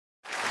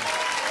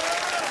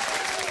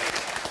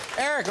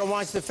Erica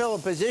wants to fill a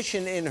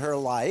position in her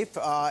life.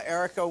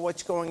 Erica,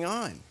 what's going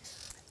on?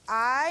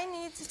 I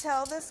need to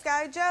tell this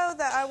guy, Joe,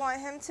 that I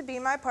want him to be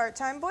my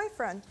part-time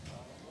boyfriend.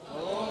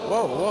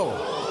 Whoa,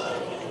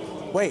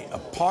 whoa. Wait, a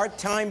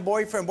part-time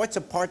boyfriend? What's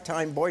a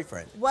part-time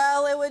boyfriend?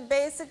 Well, it would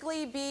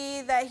basically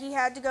be that he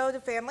had to go to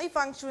family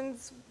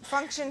functions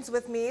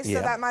with me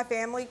so that my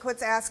family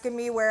quits asking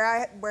me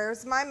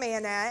where's my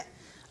man at.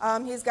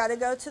 He's got to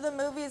go to the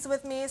movies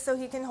with me so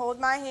he can hold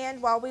my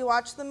hand while we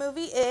watch the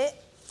movie It.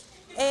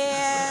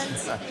 And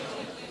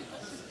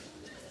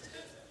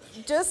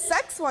just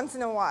sex once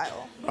in a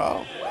while.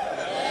 Oh.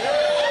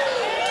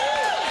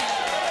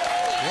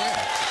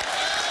 Yeah.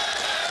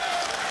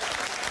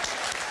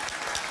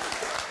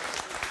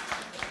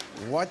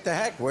 What the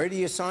heck? Where do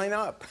you sign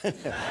up?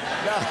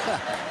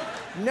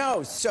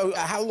 No. So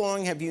how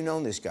long have you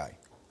known this guy?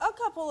 A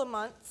couple of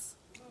months.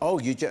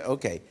 Oh,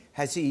 okay.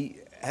 Has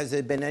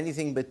there been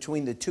anything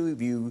between the two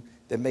of you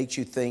that makes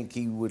you think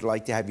he would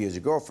like to have you as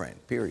a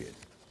girlfriend, period?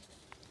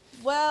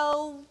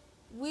 Well,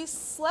 we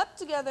slept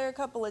together a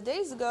couple of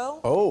days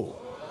ago. Oh,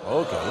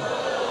 okay.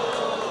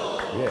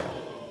 Yeah.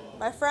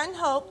 My friend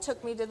Hope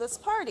took me to this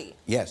party.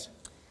 Yes.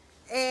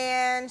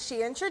 And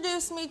she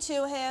introduced me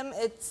to him.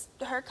 It's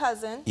her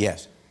cousin.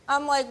 Yes.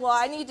 I'm like, well,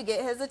 I need to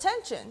get his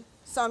attention.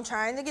 So I'm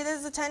trying to get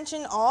his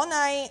attention all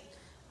night.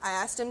 I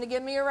asked him to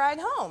give me a ride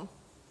home.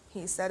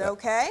 He said,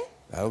 okay.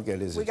 I'll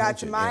get his attention. We got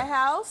to my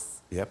house.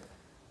 Yep.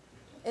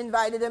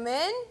 Invited him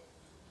in.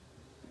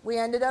 We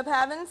ended up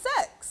having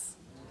sex.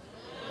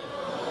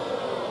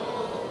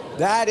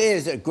 That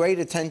is a great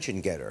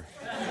attention getter.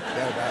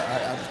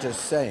 I'm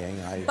just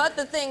saying. But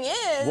the thing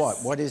is...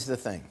 What? What is the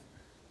thing?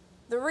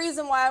 The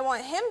reason why I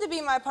want him to be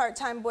my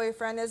part-time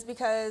boyfriend is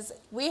because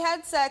we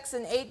had sex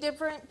in 8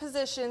 different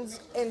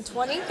positions in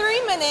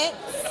 23 minutes.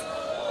 And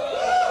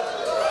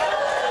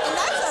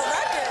that's a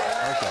record.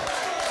 Okay.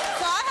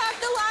 So I have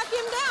to lock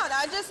him down.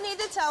 I just need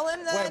to tell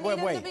him that I need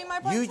him to be my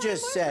part-time You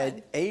just boyfriend.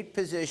 said 8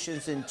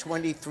 positions in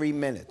 23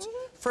 minutes.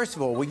 First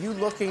of all, were you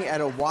looking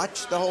at a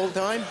watch the whole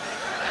time?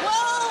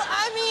 Well,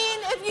 I mean,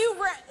 if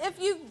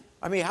you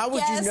I mean, how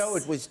would you know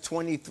it was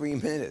 23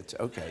 minutes?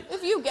 Okay.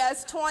 If you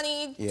guess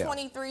 20,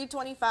 23,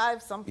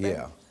 25, something.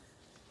 Yeah.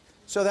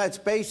 So that's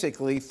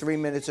basically 3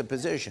 minutes a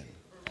position.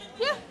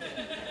 Yeah.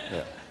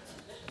 Yeah.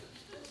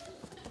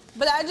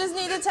 But I just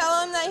need to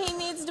tell him that he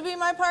needs to be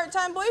my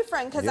part-time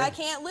boyfriend because I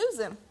can't lose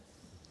him.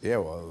 Yeah,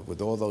 well,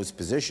 with all those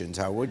positions,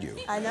 how would you?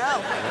 I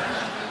know.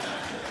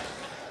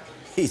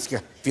 If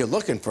you're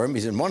looking for him,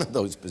 he's in one of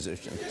those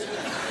positions.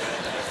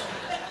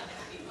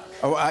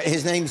 Oh,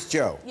 his name's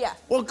Joe? Yeah.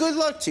 Well, good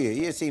luck to you.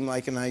 You seem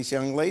like a nice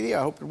young lady.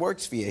 I hope it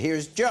works for you.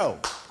 Here's Joe.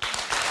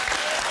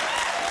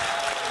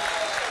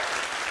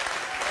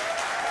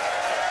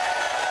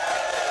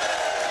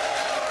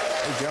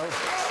 Hey, Joe.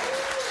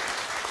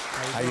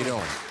 How you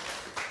doing?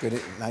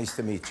 Good. Nice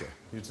to meet you.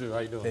 You too. How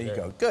you doing? There you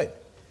go. Good.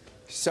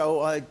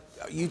 So,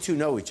 you two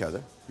know each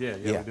other? Yeah,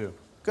 we do.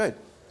 Good.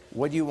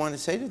 What do you want to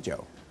say to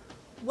Joe?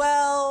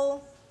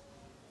 Well,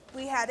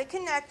 we had a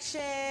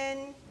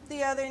connection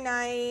the other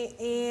night,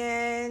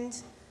 and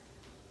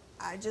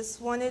I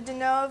just wanted to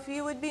know if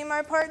you would be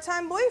my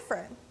part-time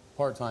boyfriend.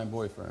 Part-time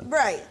boyfriend.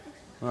 Right.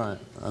 Right.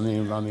 I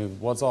mean,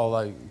 what's all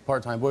like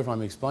part-time boyfriend? I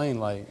mean, explain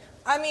like.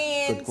 I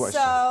mean,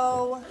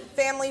 so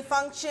family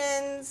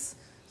functions,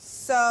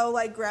 so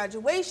like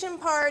graduation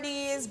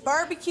parties,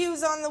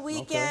 barbecues on the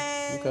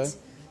weekend. Okay.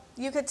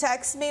 You could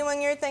text me when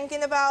you're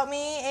thinking about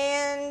me,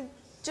 and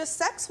just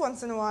sex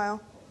once in a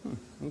while.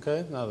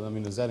 Okay. Now, I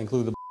mean, does that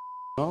include the?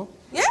 No.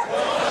 Yeah.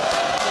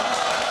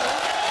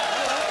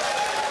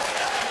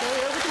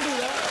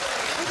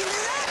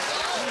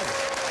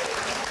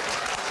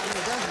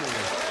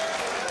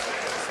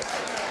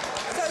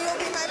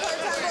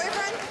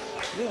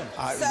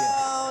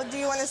 So, do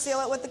you want to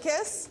seal it with a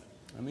kiss?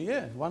 I mean,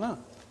 yeah, why not?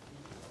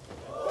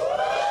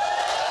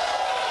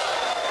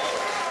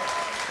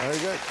 Very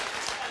good.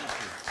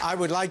 I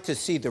would like to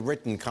see the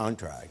written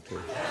contract.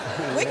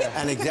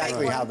 And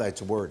exactly how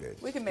that's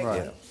worded. We can make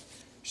it.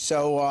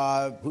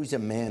 So, who's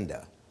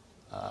Amanda?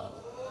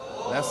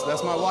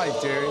 That's my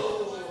wife, Jerry.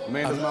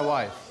 Amanda's my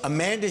wife.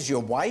 Amanda's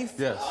your wife?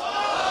 Yes.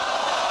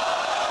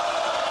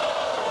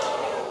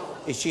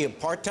 Is she a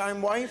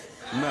part-time wife?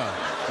 No,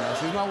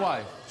 she's my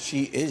wife.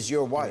 She is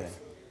your wife?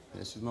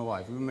 Yeah, she's my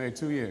wife. We've been married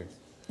 2 years.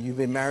 You've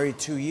been married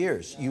 2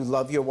 years. You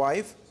love your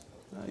wife?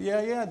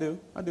 Yeah, I do.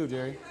 I do,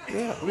 Jerry.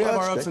 Yeah. We have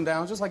our ups and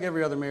downs, just like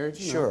every other marriage.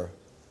 Sure.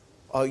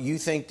 Oh, you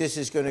think this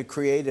is going to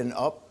create an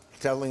up,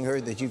 telling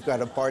her that you've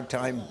got a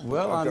part-time...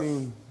 Well, I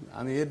mean,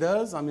 it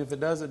does. I mean, if it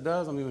does, it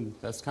does. I mean,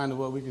 that's kind of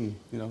what we can,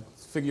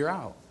 figure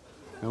out.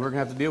 And we're going to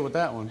have to deal with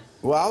that one.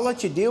 Well, I'll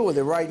let you deal with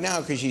it right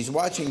now because she's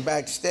watching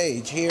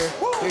backstage. Here's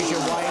your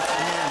wife,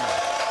 Amanda.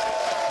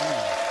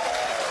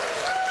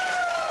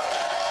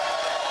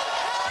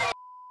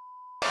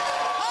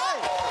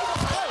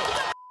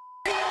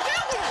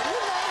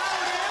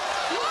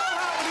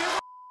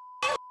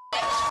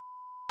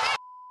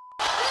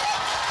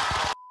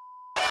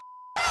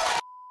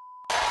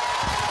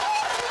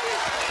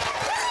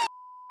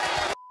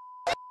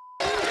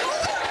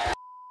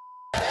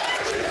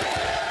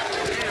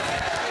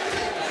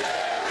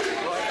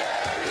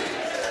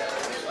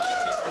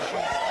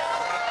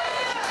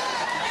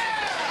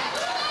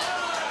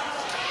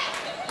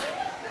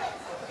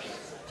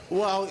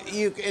 Well,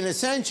 in a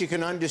sense, you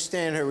can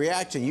understand her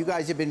reaction. You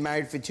guys have been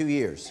married for 2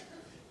 years.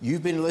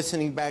 You've been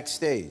listening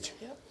backstage.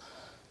 Yep.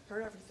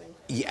 Heard everything.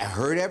 Yeah,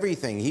 heard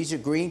everything. He's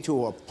agreeing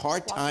to a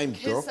part-time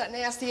girl. Kiss that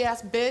nasty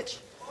ass bitch.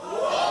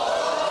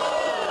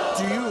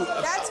 Do you?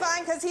 That's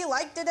fine, because he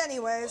liked it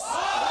anyways.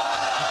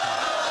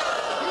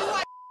 You're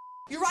right.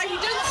 You're right, he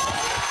did.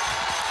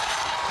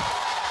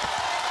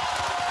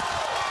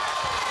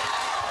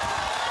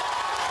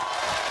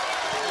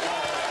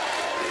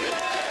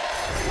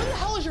 What the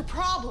hell is your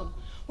problem?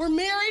 We're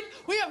married,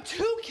 we have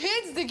 2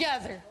 kids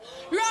together.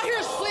 You're out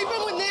here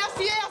sleeping with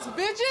nasty ass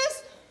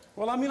bitches?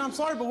 Well, I mean, I'm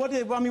sorry, but what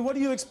do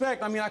you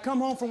expect? I mean, I come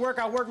home from work,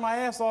 I work my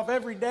ass off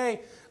every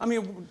day. I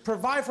mean,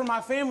 provide for my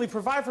family,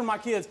 provide for my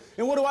kids.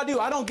 And what do?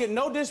 I don't get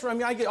no disrespect. I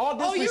mean, I get all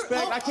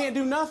disrespect. I can't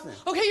do nothing.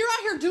 Okay, you're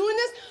out here doing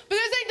this, but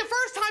this ain't the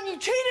first time you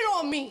cheated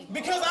on me.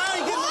 Because I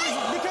ain't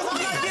getting because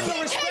I'm not getting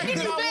the respect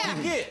that I want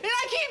to get. And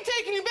I keep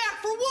taking you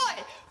back for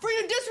what? For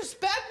you to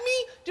disrespect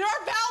me? Did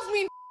our vows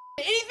mean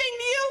anything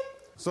to you?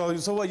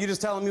 So what? You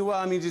just telling me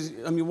what?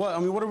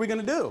 What are we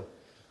gonna do?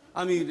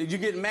 I mean, you're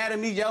getting mad at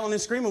me, yelling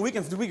and screaming. We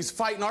can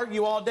fight and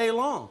argue all day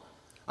long.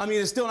 I mean,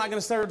 it's still not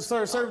going to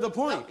serve the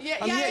point. Yeah,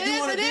 I mean, it you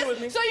want to is. deal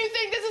with me. So you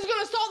think this is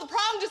going to solve the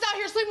problem? Just out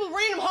here sleeping with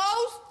random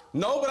hoes?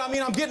 No, but I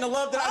mean, I'm getting the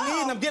love that I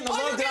need, and I'm getting the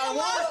love that I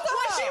want.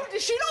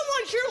 She don't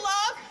want your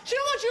love. She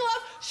don't want your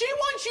love. She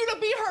wants you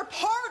to be her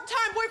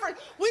part-time boyfriend.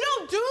 We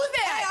don't do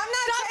that. Hey, I'm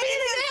not Stop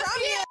taking being it nasty.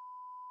 from you.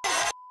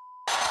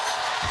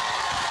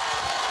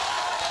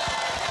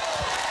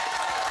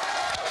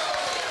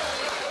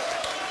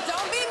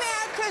 Don't be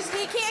mad, because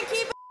he can't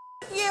keep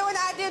with you, and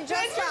I did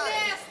just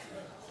fine.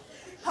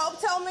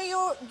 Hope told me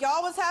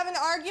y'all was having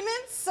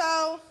arguments,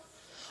 so...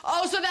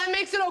 Oh, so that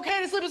makes it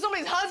okay to sleep with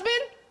somebody's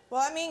husband?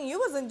 Well, I mean, you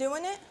wasn't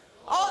doing it.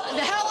 Oh,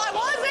 the hell I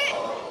wasn't.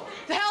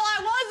 The hell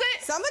I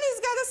wasn't. Somebody's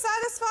got to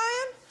satisfy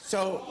him.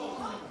 So,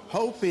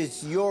 Hope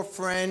is your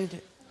friend,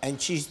 and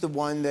she's the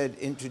one that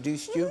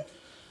introduced you?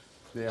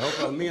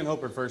 Yeah, me and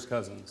Hope are first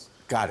cousins.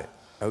 Got it.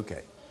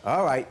 Okay.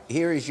 All right.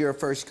 Here is your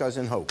first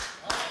cousin, Hope.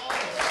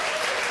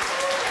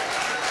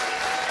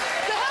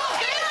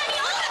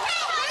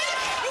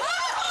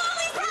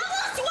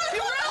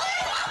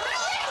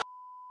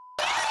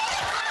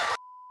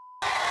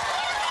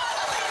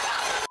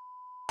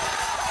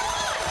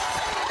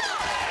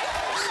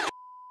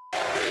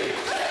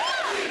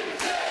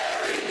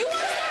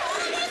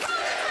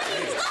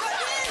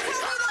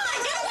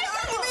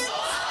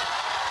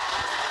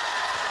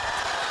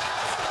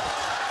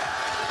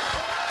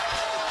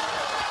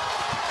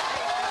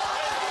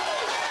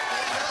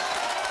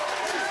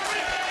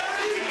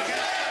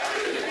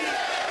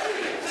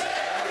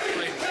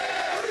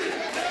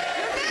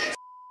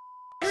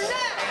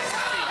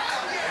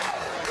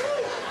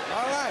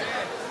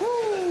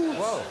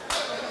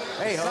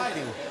 Hey, Hope.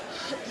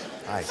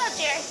 Hi. What's up,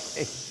 Jerry?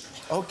 Hey.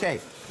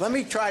 Okay, let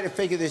me try to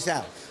figure this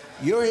out.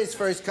 You're his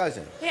first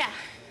cousin. Yeah.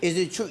 Is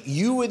it true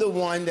you were the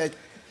one that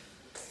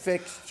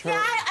fixed her?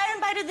 Yeah, I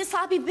invited this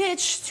sloppy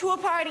bitch to a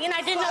party, and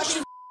I didn't know she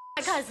was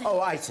my cousin. Oh,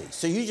 I see.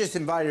 So you just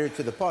invited her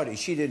to the party.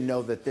 She didn't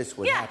know that this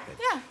would happen.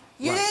 Yeah.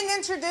 You didn't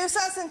introduce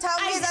us and tell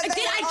me that they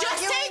Did I were just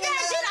say arguing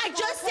that? and Did I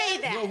just say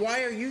that? Well,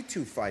 why are you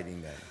two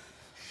fighting then?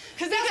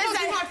 Because that's supposed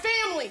to be my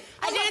family.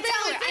 I didn't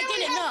tell her. I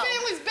didn't know.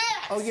 Family's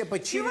back. Oh, yeah,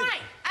 but she You're didn't,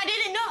 right. I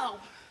didn't know.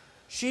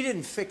 she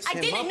didn't fix I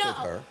him didn't up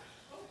know. with her.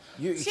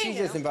 She knew.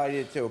 just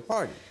invited her to a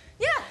party.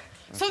 Yeah.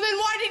 So then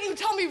why didn't you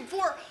tell me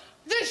before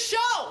this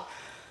show?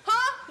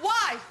 Huh?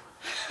 Why?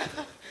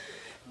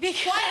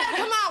 Because... Why did I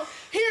come out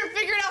here and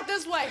figure it out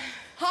this way?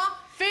 Huh?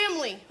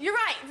 Family. You're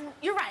right.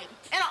 You're right.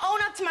 And I'll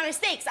own up to my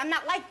mistakes. I'm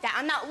not like that.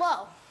 I'm not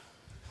low.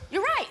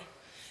 You're right.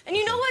 And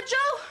you know what,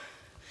 Joe?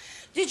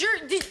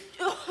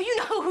 You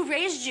know who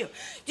raised you?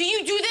 Do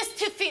you do this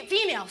to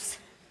females?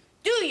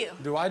 Do you?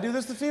 Do I do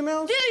this to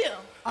females? Do you?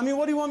 I mean,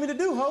 what do you want me to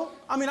do, Hope?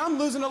 I mean, I'm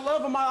losing the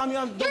love of my,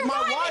 You're my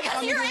right, wife. because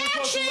I mean, your we're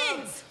supposed to love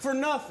actions. for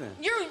nothing.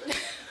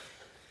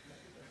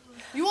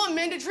 You want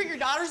men to treat your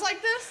daughters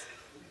like this?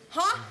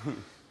 Huh?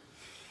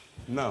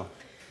 No,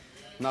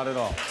 not at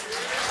all.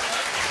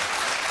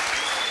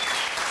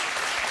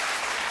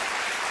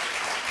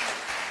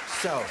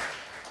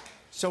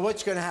 So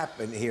what's going to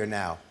happen here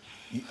now?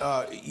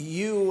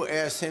 You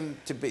asked him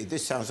to be,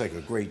 this sounds like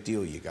a great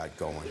deal you got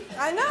going.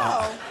 I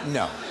know.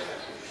 No.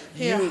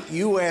 Yeah.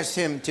 You asked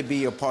him to be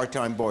your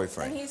part-time And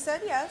boyfriend. he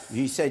said yes.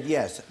 He said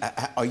yes.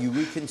 Are you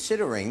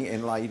reconsidering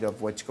in light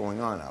of what's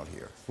going on out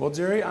here? Well,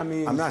 Jerry, I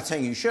mean... I'm not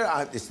saying you should.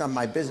 It's not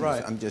my business.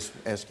 Right. I'm just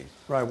asking.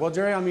 Right. Well,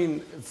 Jerry, I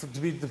mean,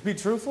 to be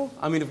truthful,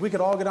 I mean, if we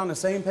could all get on the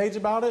same page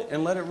about it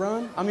and let it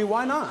run, I mean,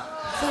 why not?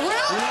 For real? You know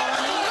what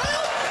I mean?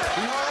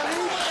 You know what I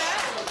mean?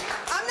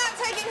 I'm not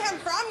taking him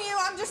from you.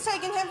 I'm just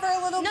taking him for a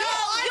little No,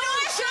 bit. you're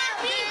a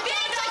sharpie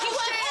bitch like you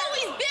have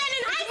always been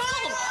in high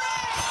school.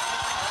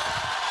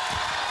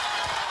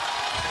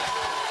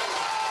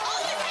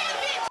 Always have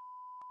been.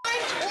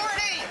 Or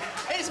it ain't.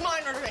 It's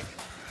mine or it ain't.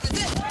 That's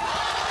it.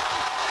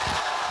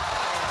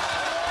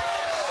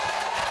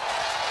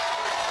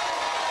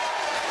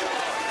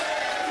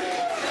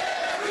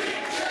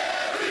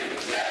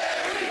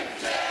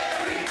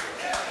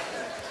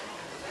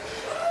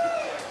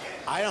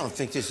 I don't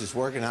think this is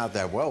working out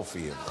that well for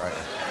you, right?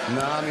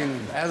 No, I mean,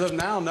 as of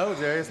now, no,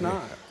 Jerry, it's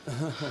not.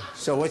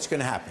 So what's going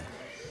to happen?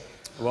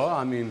 Well,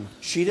 I mean...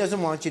 She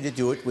doesn't want you to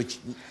do it, which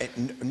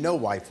no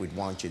wife would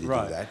want you to do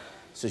that.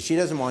 So she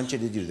doesn't want you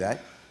to do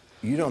that.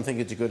 You don't think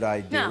it's a good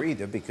idea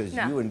either because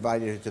you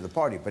invited her to the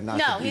party, but not to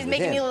be with him. No, he's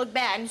making me look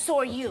bad, and so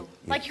are you.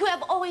 Yeah. Like you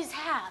have always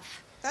have.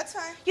 That's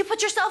fine. You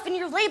put yourself in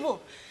your label.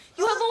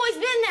 You have always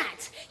been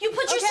that. You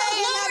put yourself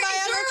lower. Okay, have I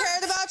ever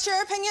cared about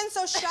your opinion?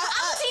 So shut up.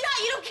 Obviously not.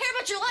 You don't care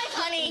about your life,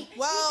 honey.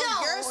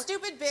 Well, you're a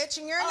stupid bitch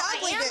and you're an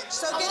ugly bitch.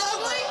 So get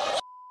over it.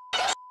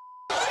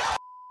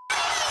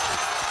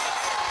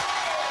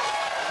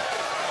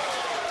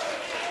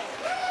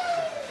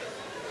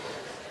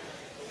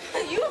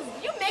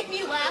 You make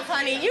me laugh,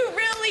 honey. You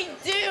really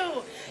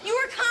do. You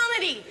are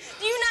comedy.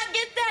 Do you not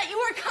get that? You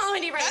are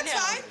comedy right now.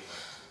 That's fine.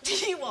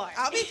 You are.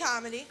 I'll be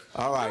comedy.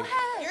 All right.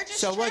 You're just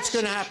so what's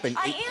going to happen?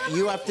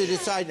 You have to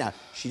decide now.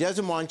 She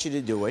doesn't want you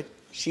to do it.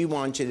 She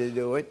wants you to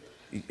do it.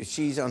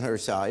 She's on her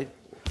side.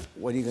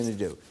 What are you going to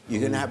do? You're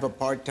going to have a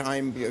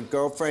part-time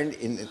girlfriend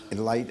in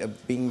light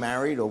of being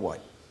married, or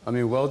what? I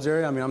mean, well,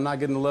 Jerry, I mean, I'm not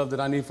getting the love that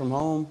I need from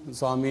home.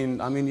 So, I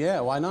mean, yeah,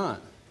 why not?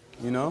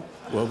 You know?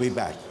 We'll be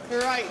back.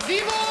 You're right.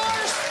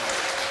 Divorce!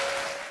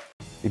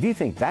 If you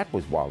think that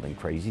was wild and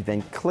crazy,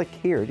 then click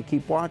here to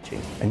keep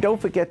watching. And don't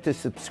forget to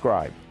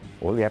subscribe.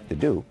 All you have to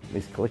do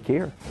is click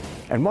here.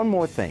 And one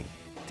more thing,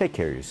 take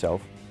care of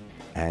yourself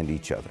and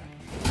each other.